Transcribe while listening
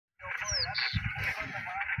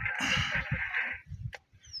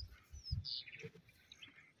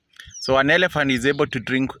So an elephant is able to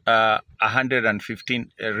drink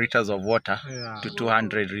 115 liters of water to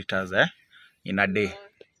 200 liters in a day.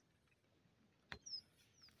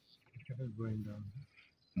 Going down.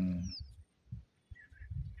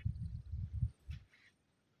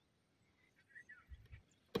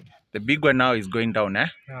 The big one now is going down, eh?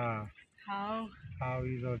 How? How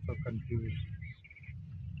is also confused.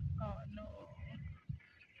 Oh no.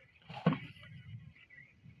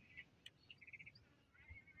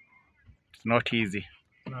 It's not easy.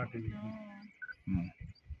 Not easy. No. Mm. Okay,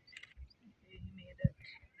 he made it.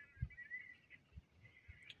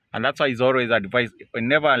 And that's why it's always advised,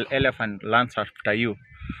 whenever an elephant lands after you,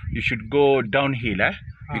 you should go downhill, eh?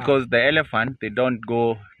 Because the elephant, they don't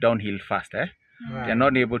go downhill fast, eh? Right. They're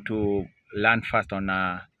not able to land fast on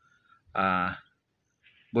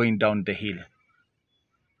going down the hill.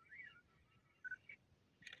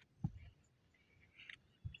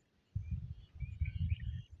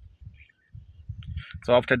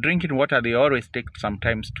 So after drinking water, they always take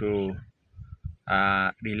sometimes to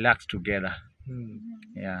relax together.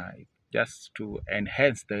 Yeah, just to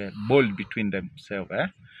enhance the bond between themselves, eh?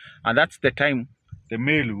 And that's the time the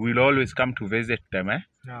male will always come to visit them, eh?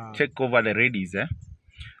 Check over the readies, eh?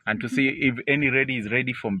 And to see if any ready is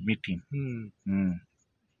ready for meeting.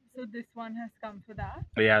 So this one has come for that?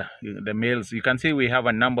 Yeah, the males, you can see we have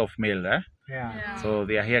a number of males, eh? Yeah. So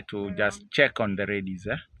they are here to just check on the readies,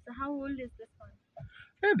 eh? So how old is this one?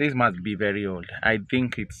 Yeah, this must be very old. I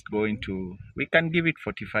think it's going to, we can give it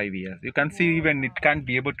 45 years. You can see even it can't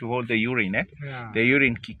be able to hold the urine, eh? The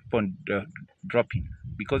urine keep on dropping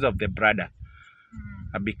because of the bladder.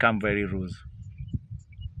 Have become very loose.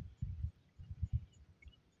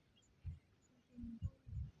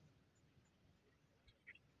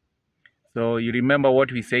 So you remember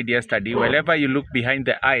what we said yesterday? Whenever you look behind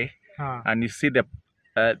the eye and you see the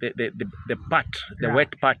part, the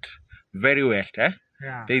wet part, very wet, eh?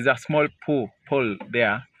 There is a small pool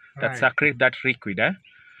there that secretes that liquid, eh?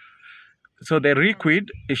 So the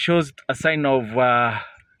liquid, it shows a sign of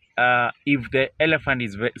if the elephant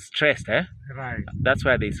is stressed, eh? That's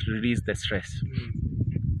why they release the stress.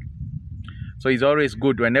 So it's always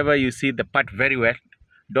good whenever you see the part very wet,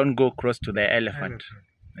 don't go close to the elephant.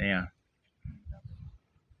 Yeah.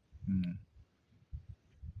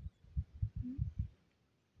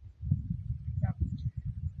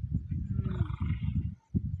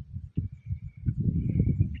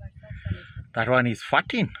 That one is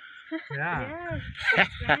farting. Yes.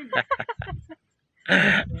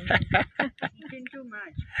 Eating too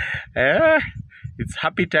much. It's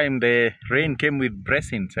happy time. The rain came with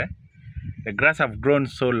blessings. Eh? The grass have grown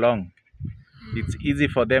so long. It's easy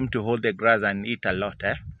for them to hold the grass and eat a lot.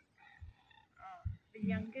 Eh? The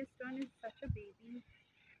youngest one is such a baby.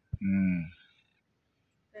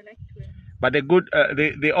 They're like twins. But the good,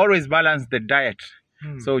 they always balance the diet.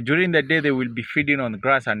 So during the day they will be feeding on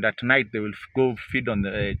grass, and at night they will go feed on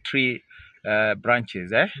the tree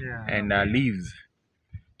branches, eh? And leaves,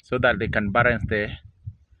 so that they can balance the.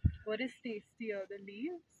 What is tastier, the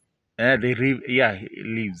leaves?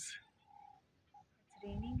 Leaves. It's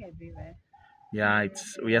raining everywhere. Yeah,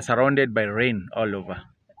 we are surrounded by rain all over.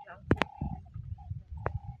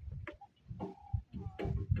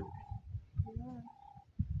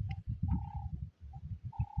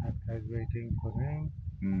 That guy's waiting for him.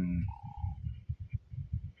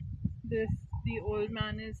 The old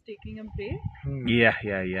man is taking a break.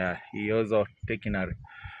 Yeah. He also taking a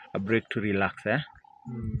break to relax, eh?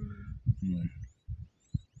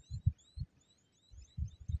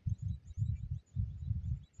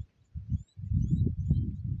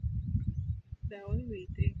 They're all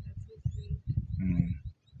waiting. That's so sweet.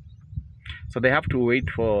 So they have to wait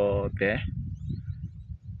for the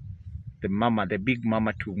mama, the big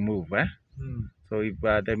mama, to move, eh? So if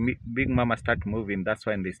the big mama start moving, that's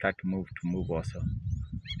when they start to move also.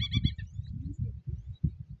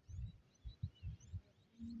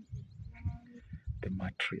 The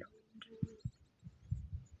matriarch.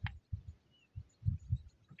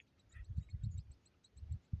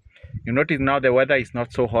 You notice now the weather is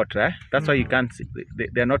not so hot, eh? That's why you can't see,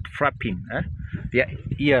 they're not flapping, eh? Their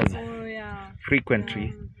ears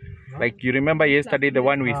frequently. Like you remember yesterday, the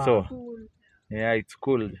one we saw. Cool. Yeah, it's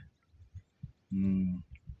cool.